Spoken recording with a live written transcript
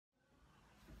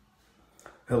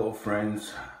Hello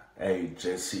friends, hey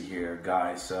Jessy here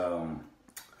guys.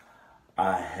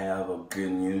 I have a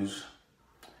good news.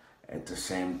 At the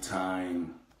same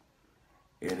time,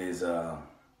 it's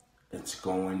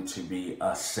going to be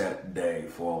a sad day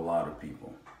for a lot of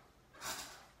people.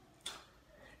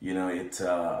 You know, it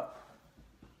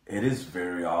is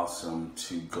very awesome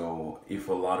to go. If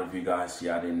a lot of you guys,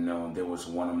 I didn't know, there was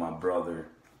one of my brother,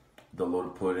 the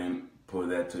Lord put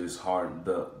that to his heart.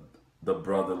 The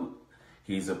brother,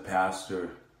 he's a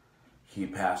pastor. He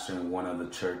pastored in one of the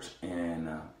church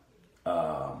in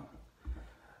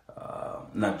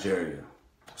Nigeria.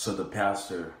 So the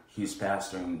pastor, he's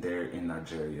pastoring there in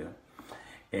Nigeria,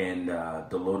 and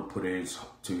the Lord put it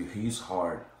to his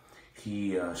heart.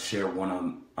 He shared one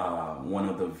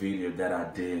of the video that I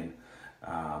did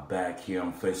back here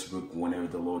on Facebook whenever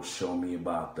the Lord showed me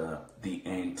about the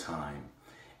end time.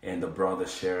 And the brother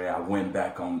shared it. I went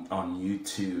back on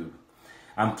YouTube.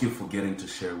 I'm keep forgetting to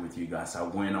share with you guys. I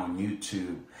went on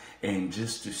YouTube and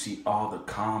just to see all the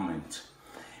comments.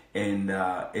 And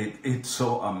it's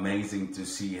so amazing to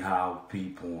see how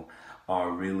people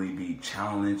are really be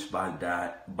challenged by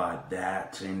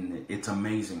that. And it's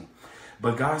amazing.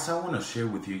 But guys, I want to share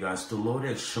with you guys, the Lord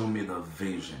has shown me the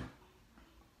vision.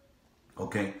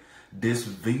 Okay? This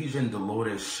vision the Lord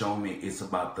has shown me is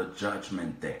about the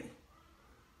judgment day.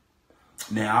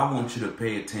 Now, I want you to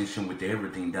pay attention with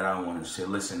everything that I want to say.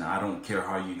 Listen, I don't care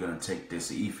how you're going to take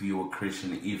this. If you're a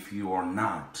Christian, if you are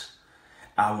not,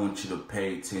 I want you to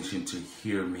pay attention to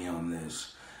hear me on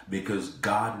this. Because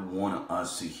God wants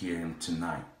us to hear him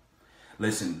tonight.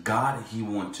 Listen, God, he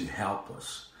wants to help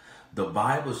us. The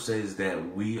Bible says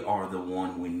that we are the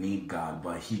one, we need God,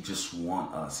 but he just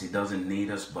wants us. He doesn't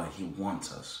need us, but he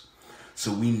wants us.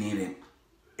 So we need it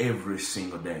every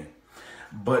single day.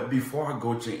 But before I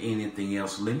go to anything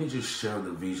else, let me just share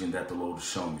the vision that the Lord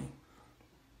showed me.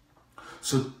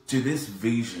 So to this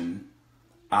vision,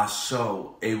 I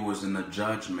saw it was in the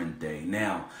judgment day.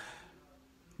 Now,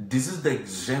 this is the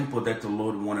example that the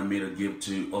Lord wanted me to give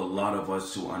to a lot of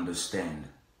us to understand.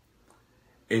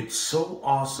 It's so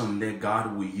awesome that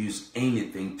God will use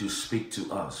anything to speak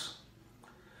to us.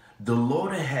 The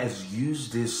Lord has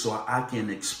used this so I can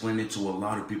explain it to a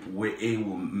lot of people where it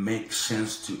will make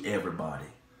sense to everybody.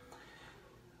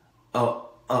 A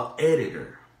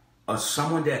editor,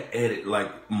 someone that edit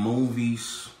like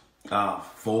movies,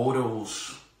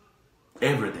 photos,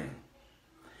 everything.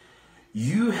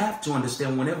 You have to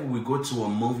understand whenever we go to a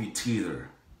movie theater,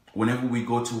 whenever we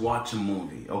go to watch a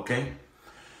movie, okay?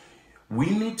 We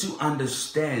need to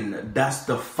understand that's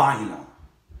the final.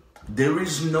 There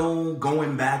is no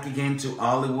going back again to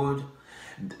Hollywood.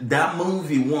 That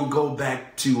movie won't go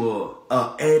back to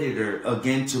a editor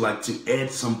again to add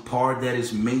some part that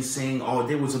is missing, or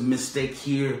there was a mistake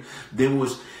here.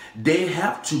 They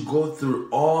have to go through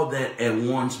all that at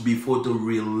once before they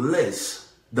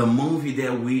release the movie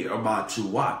that we are about to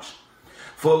watch.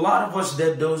 For a lot of us,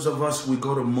 those of us we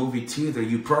go to movie theater,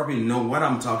 you probably know what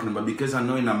I'm talking about, because I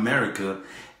know in America,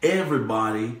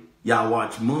 everybody, y'all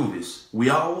watch movies.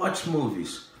 We all watch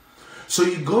movies. So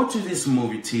you go to this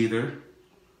movie theater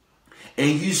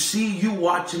and you see you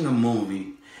watching a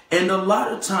movie. And a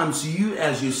lot of times you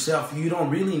as yourself, you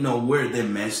don't really know where they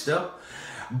messed up.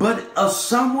 But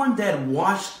someone that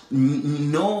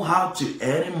know how to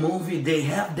edit movie, they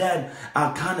have that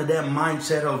kind of that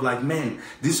mindset of like, man,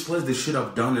 this place they should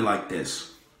have done it like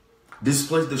this. This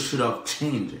place they should have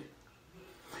changed it.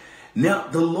 Now,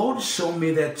 the Lord showed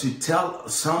me that to tell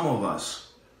some of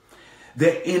us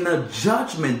that in a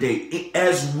judgment day,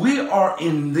 as we are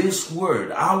in this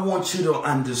word, I want you to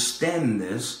understand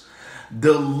this.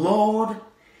 The Lord,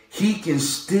 he can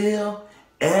still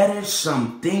edit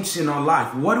some things in our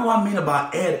life. What do I mean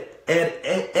about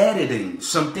editing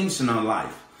some things in our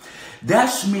life?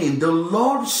 That means the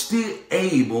Lord is still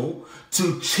able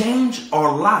to change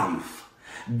our life.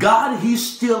 God,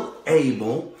 he's still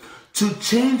able to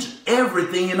change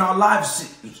everything in our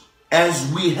lives. As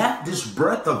we have this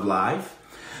breath of life,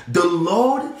 the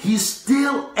Lord, he's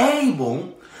still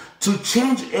able to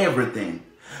change everything.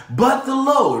 But the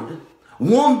Lord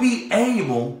won't be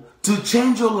able to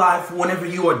change your life whenever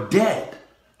you are dead,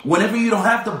 whenever you don't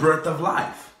have the breath of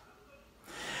life.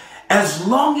 As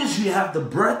long as you have the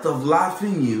breath of life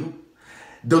in you,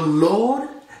 the Lord,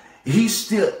 he's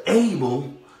still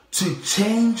able to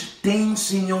change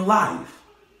things in your life.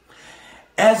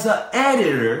 As an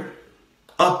editor,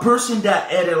 a person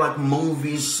that edit like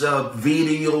movies,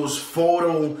 videos,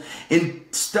 photo, and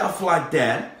stuff like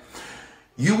that,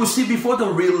 you will see before they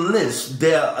release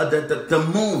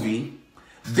the movie,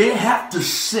 they have to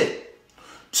sit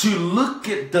to look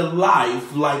at the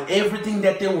life, like everything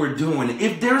that they were doing.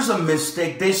 If there's a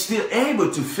mistake, they're still able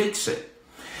to fix it.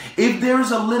 If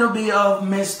there's a little bit of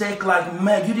mistake, like,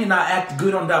 man, you did not act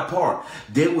good on that part,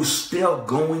 they were still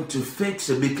going to fix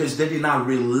it because they did not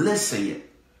release it.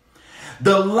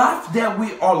 The life that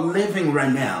we are living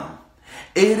right now,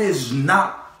 it is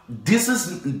not, this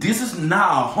is not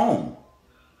our home.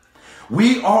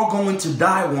 We are going to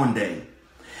die one day.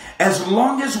 As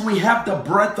long as we have the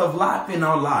breath of life in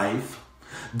our life,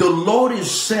 the Lord is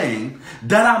saying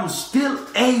that I'm still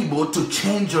able to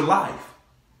change your life.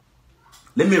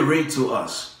 Let me read to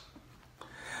us.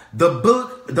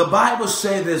 The Bible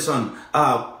says this on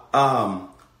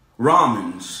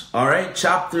Romans, all right,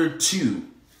 chapter 2,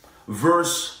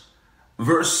 verse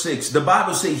 6. The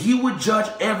Bible says he would judge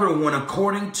everyone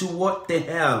according to what they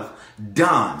have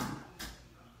done.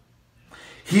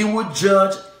 He would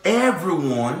judge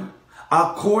everyone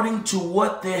according to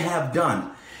what they have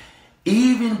done.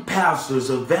 Even pastors,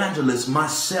 evangelists,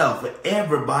 myself,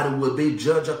 everybody will be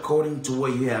judged according to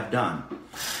what you have done.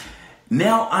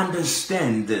 Now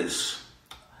understand this.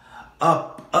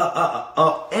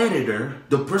 Editor,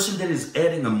 the person that is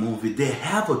editing a movie, they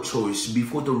have a choice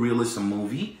before they release a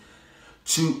movie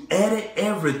to edit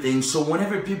everything. So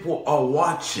whenever people are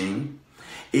watching,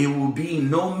 it will be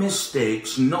no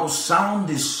mistakes, no sound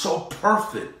is so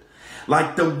perfect.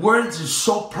 Like the words is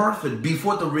so perfect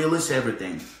before they release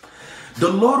everything. The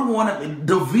Lord wanted,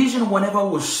 the vision whenever I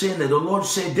was saying it, the Lord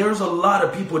said there's a lot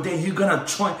of people that you're going to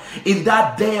try, in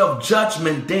that day of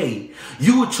judgment day,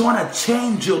 you were trying to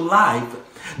change your life.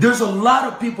 There's a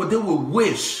lot of people that will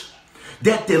wish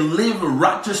that they live a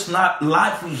righteous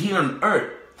life here on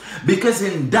earth. Because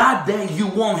in that day, you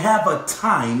won't have a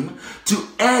time to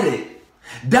edit.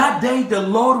 That day, the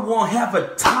Lord won't have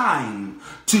a time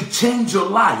to change your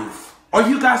life. Are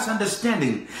you guys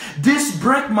understanding? This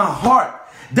breaks my heart.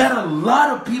 That a lot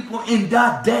of people in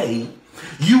that day,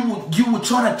 you were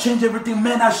trying to change everything.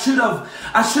 Man, I should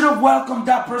have welcomed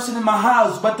that person in my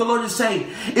house. But the Lord is saying,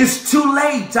 it's too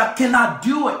late. I cannot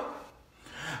do it.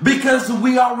 Because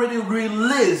we already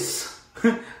released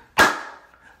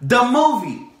the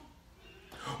movie.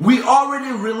 We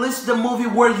already released the movie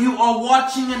where you are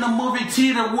watching in the movie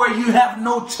theater where you have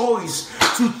no choice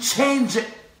to change it.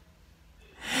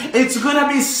 It's going to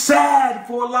be sad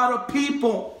for a lot of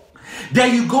people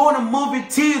that you go in a movie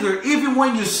theater, even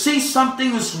when you see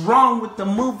something is wrong with the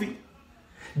movie,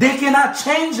 they cannot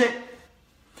change it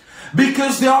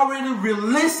because they already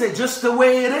released it just the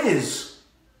way it is.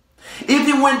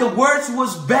 Even when the words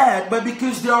was bad, but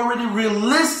because they already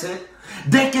released it,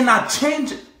 they cannot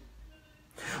change it.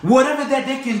 Whatever that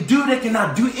they can do, they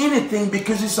cannot do anything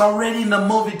because it's already in the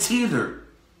movie theater.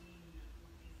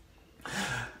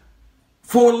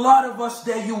 For a lot of us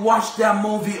that you watch that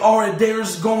movie, or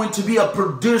there's going to be a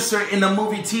producer in the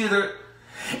movie theater,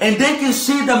 and they can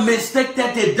see the mistake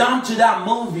that they done to that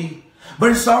movie,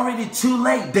 but it's already too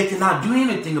late. They cannot do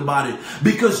anything about it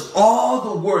because all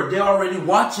the word, they're already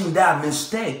watching that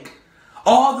mistake.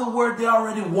 All the word, they're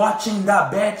already watching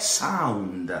that bad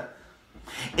sound.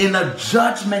 In a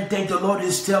judgment day, the Lord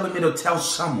is telling me to tell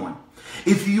someone,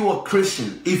 if you're a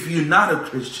Christian, if you're not a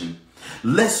Christian,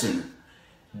 listen.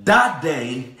 That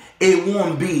day, it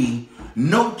won't be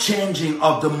no changing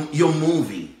of your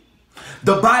movie.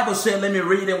 The Bible said, let me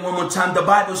read it one more time. The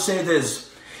Bible says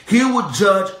this, he will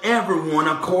judge everyone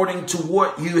according to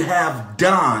what you have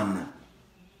done.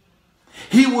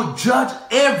 He will judge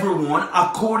everyone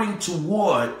according to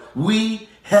what we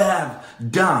have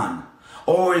done.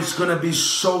 Or it's going to be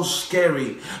so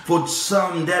scary for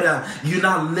some that you're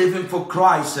not living for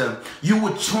Christ. You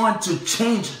were trying to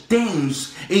change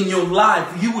things in your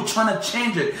life. You were trying to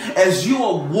change it. As you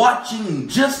are watching,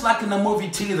 just like in the movie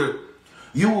theater,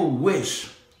 you will wish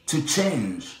to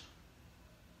change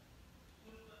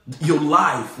your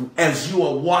life as you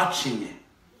are watching it.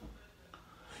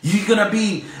 You're gonna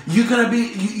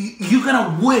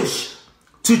wish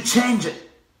to change it,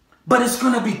 but it's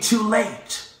gonna be too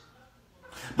late.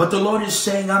 But the Lord is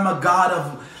saying, I'm a God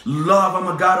of love.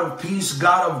 I'm a God of peace,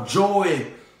 God of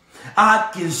joy. I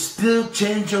can still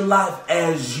change your life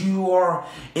as you are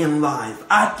in life.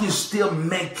 I can still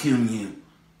make you new.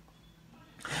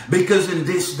 Because in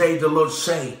this day, the Lord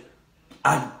say,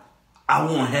 I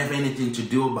won't have anything to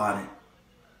do about it.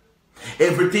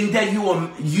 Everything that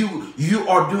you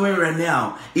are doing right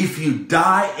now, if you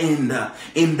die in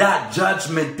that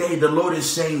judgment day, the Lord is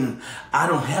saying, I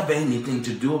don't have anything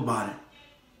to do about it.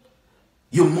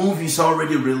 Your movie's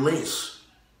already released.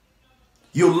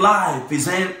 Your life is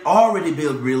already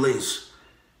been released.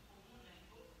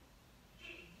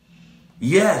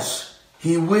 Yes,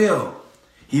 he will.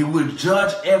 He will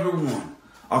judge everyone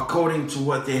according to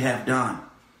what they have done.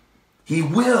 He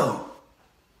will.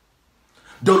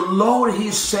 The Lord,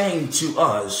 He's saying to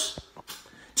us,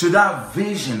 to that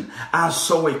vision, I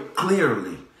saw it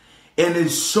clearly. And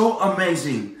it's so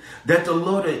amazing that the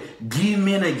Lord gave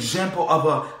me an example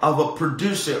of a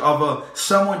producer, of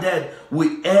someone that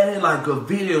we edit like a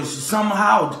video.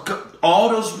 Somehow, all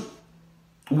those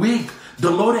weeks, the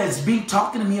Lord has been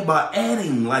talking to me about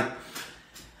editing. Like,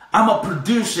 I'm a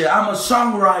producer, I'm a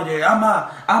songwriter,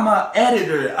 I'm a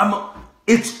editor.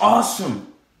 It's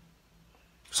awesome.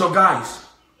 So guys,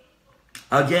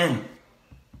 again,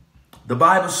 the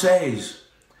Bible says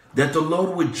that the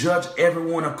Lord would judge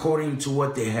everyone according to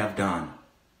what they have done.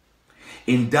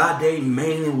 In that day,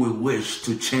 many will wish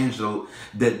to change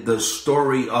the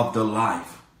story of the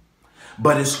life.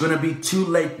 But it's going to be too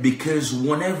late, because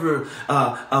whenever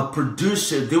a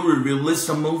producer, they will release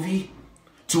a movie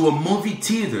to a movie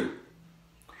theater,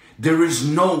 there is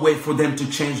no way for them to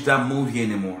change that movie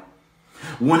anymore.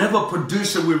 Whenever a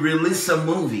producer will release a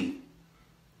movie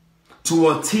to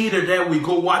a theater that we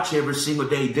go watch every single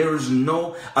day, there is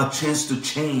no a chance to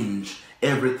change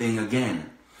everything again,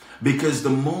 because the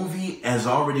movie has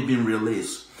already been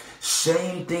released.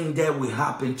 Same thing that will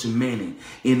happen to many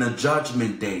in a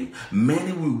judgment day.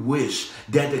 Many will wish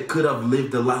that they could have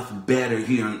lived a life better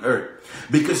here on earth.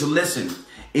 Because listen,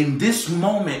 in this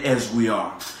moment as we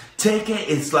are, take it,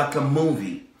 it's like a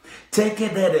movie. Take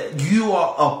it that you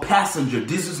are a passenger.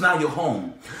 This is not your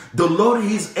home. The Lord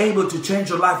is able to change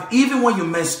your life. Even when you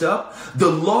messed up, the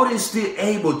Lord is still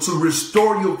able to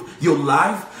restore your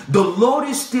life. The Lord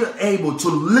is still able to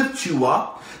lift you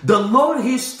up. The Lord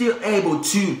is still able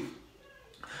to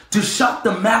shut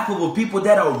the mouth of the people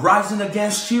that are rising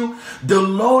against you. The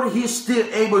Lord, He's still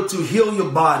able to heal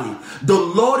your body. The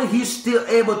Lord, He's still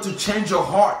able to change your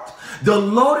heart. The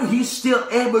Lord, He's still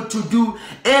able to do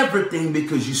everything,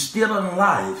 because you're still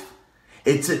alive.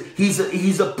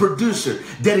 He's a producer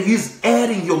that He's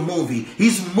adding your movie.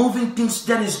 He's moving things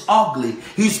that is ugly.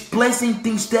 He's placing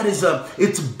things that is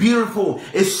it's beautiful.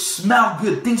 It smells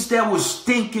good. Things that will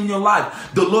stink in your life.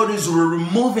 The Lord is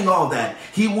removing all that.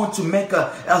 He wants to make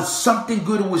something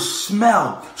good will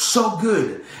smell so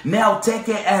good. Now take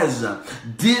it as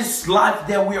this life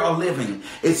that we are living.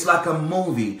 It's like a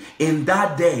movie. In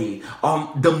that day,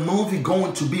 the movie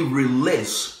going to be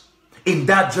released. In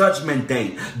that judgment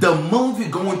day, the movie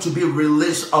going to be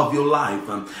released of your life.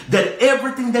 That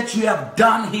everything that you have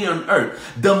done here on earth,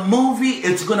 the movie,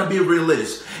 it's going to be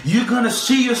released. You're going to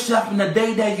see yourself in the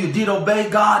day that you did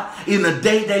obey God, in the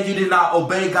day that you did not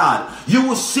obey God. You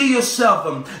will see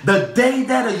yourself the day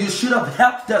that you should have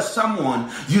helped someone,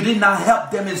 you did not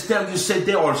help them. Instead, you said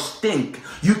they are stink.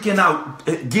 You cannot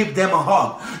give them a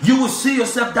hug. You will see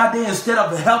yourself that day, instead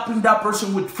of helping that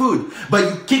person with food, but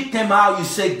you kick them out. You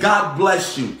say, God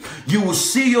bless you. You will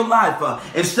see your life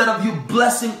instead of you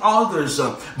blessing others,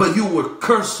 but you were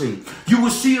cursing. You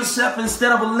will see yourself,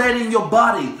 instead of letting your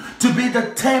body to be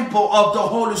the temple of the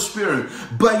Holy Spirit,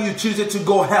 but you choose it to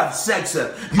go have sex.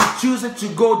 You choose it to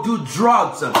go do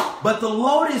drugs. But the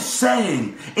Lord is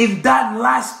saying, in that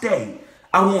last day,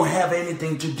 I won't have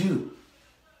anything to do.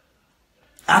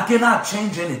 I cannot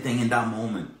change anything in that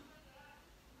moment.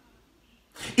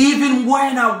 Even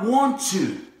when I want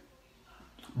to,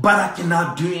 but I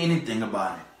cannot do anything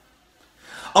about it.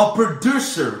 A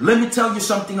producer, let me tell you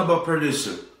something about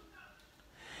producer.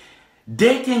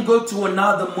 They can go to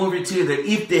another movie theater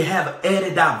if they have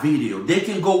edited that video. They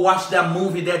can go watch that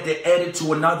movie that they edited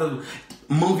to another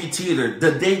movie theater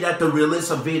the day that they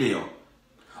release a video.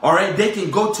 Alright, they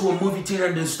can go to a movie theater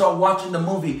and then start watching the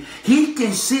movie. He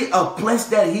can see a place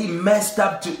that he messed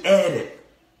up to edit.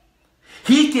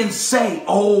 He can say,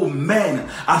 oh man,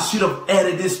 I should have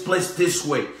edited this place this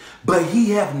way. But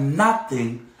he have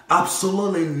nothing,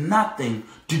 absolutely nothing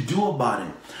to do about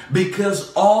it.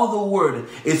 Because all the world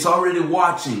is already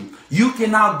watching. You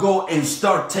cannot go and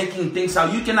start taking things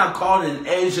out. You cannot call in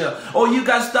Asia, oh, you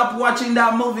guys stop watching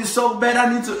that movie so bad,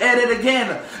 I need to edit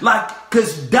again.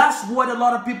 Because that's what a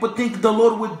lot of people think the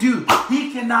Lord would do.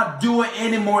 He cannot do it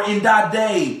anymore in that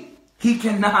day. He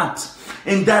cannot.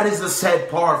 And that is the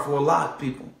sad part for a lot of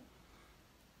people.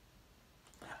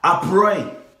 I pray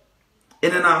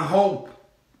and then I hope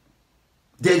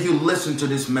that you listen to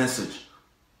this message.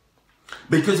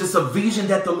 Because it's a vision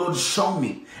that the Lord showed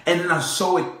me. And then I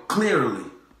saw it clearly.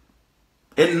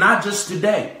 And not just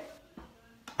today.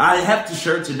 I have to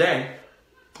share it today.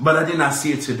 But I did not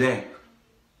see it today.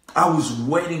 I was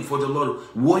waiting for the Lord.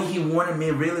 What He wanted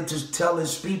me really to tell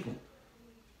His people.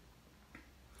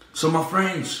 So my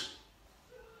friends,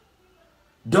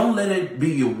 don't let it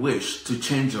be your wish to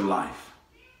change your life.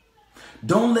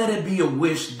 Don't let it be a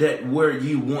wish that where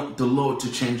you want the Lord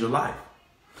to change your life.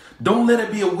 Don't let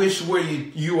it be a wish where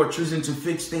you are choosing to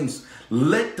fix things.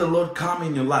 Let the Lord come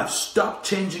in your life. Stop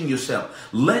changing yourself.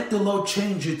 Let the Lord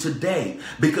change you today,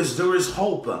 because there is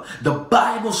hope. The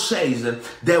Bible says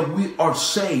that we are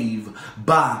saved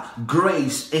by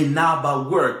grace and not by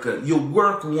work. Your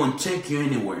work won't take you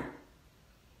anywhere.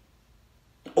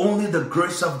 Only the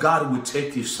grace of God will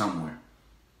take you somewhere.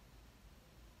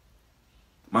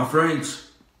 My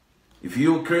friends, if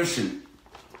you're a Christian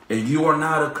and you are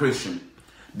not a Christian,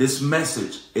 this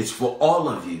message is for all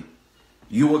of you.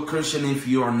 You are a Christian if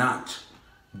you are not.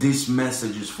 This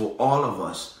message is for all of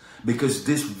us, because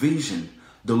this vision,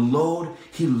 the Lord,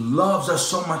 He loves us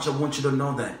so much. I want you to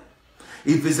know that.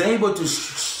 If He's able to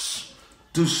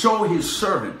show His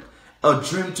servant a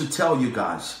dream to tell you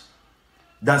guys,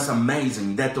 that's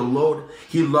amazing. That the Lord,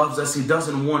 He loves us. He does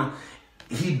not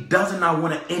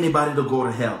want anybody to go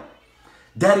to hell.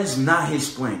 That is not His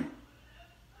plan.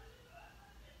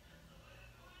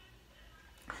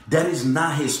 That is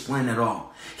not His plan at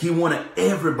all. He wanted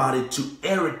everybody to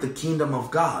inherit the kingdom of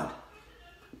God.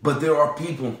 But there are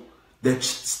people that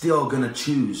still going to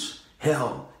choose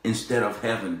hell instead of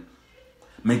heaven.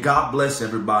 May God bless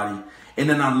everybody. And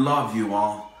then I love you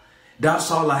all.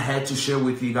 That's all I had to share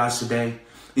with you guys today.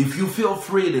 If you feel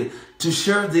free to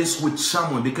share this with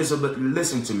someone, because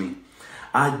listen to me.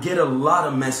 I get a lot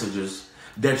of messages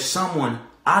that someone,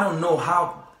 I don't know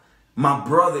how, my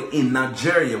brother in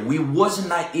Nigeria, we wasn't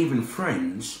not even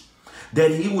friends,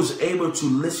 that he was able to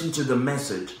listen to the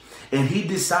message and he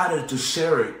decided to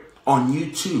share it on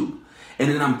YouTube.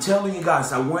 And then I'm telling you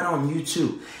guys, I went on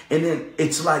YouTube and then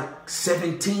it's like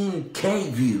 17K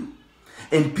view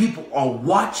and people are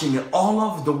watching it all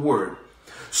over the world.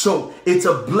 So it's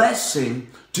a blessing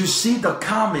to see the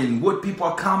comment, what people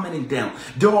are commenting down.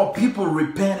 There are people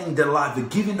repenting their life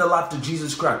and giving their life to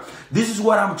Jesus Christ. This is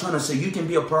what I'm trying to say. You can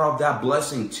be a part of that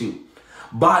blessing too.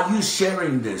 By you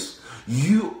sharing this,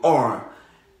 you are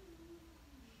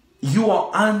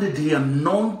under the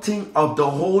anointing of the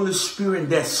Holy Spirit,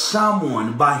 that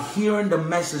someone, by hearing the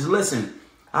message, listen,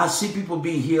 I see people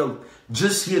being healed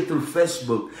just here through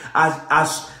Facebook.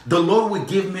 As the Lord would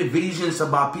give me visions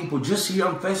about people just here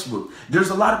on Facebook.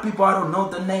 There's a lot of people I don't know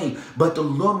the name, but the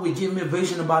Lord would give me a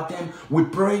vision about them. We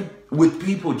prayed with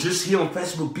people just here on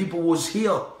Facebook. People was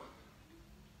healed.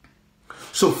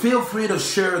 So feel free to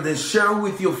share this. Share it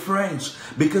with your friends,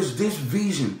 because this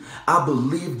vision, I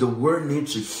believe the world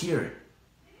needs to hear it.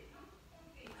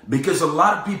 Because a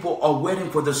lot of people are waiting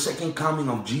for the second coming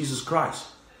of Jesus Christ.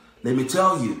 Let me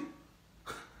tell you,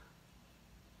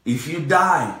 if you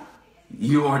die,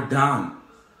 you are done.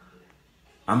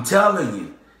 I'm telling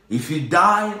you, if you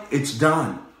die, it's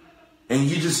done. And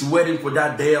you're just waiting for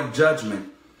that day of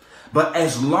judgment. But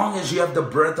as long as you have the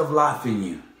breath of life in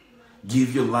you,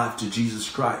 give your life to Jesus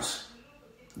Christ.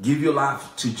 Give your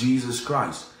life to Jesus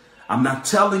Christ. I'm not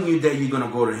telling you that you're going to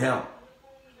go to hell,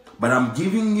 but I'm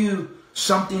giving you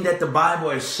something that the Bible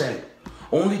has said.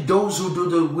 Only those who do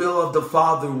the will of the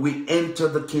Father will enter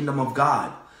the kingdom of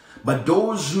God. But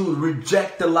those who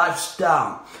reject the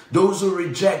lifestyle, those who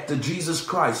reject the Jesus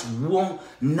Christ, won't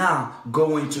now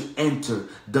going to enter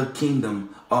the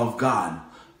kingdom of God.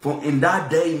 For in that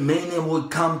day, many will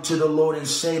come to the Lord and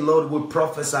say, Lord, we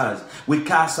prophesy, we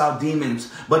cast out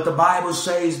demons. But the Bible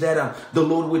says that the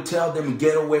Lord will tell them,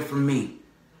 get away from me.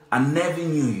 I never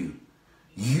knew you.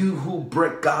 You who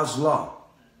break God's law.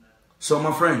 So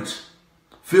my friends,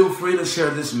 feel free to share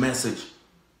this message.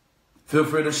 Feel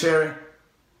free to share it.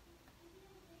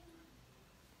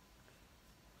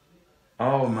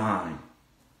 Oh my.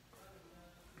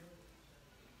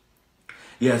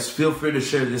 Yes, feel free to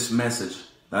share this message.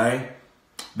 All right?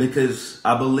 Because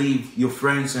I believe your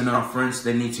friends and our friends,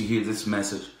 they need to hear this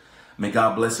message. May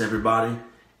God bless everybody.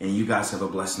 And you guys have a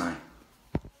blessed night.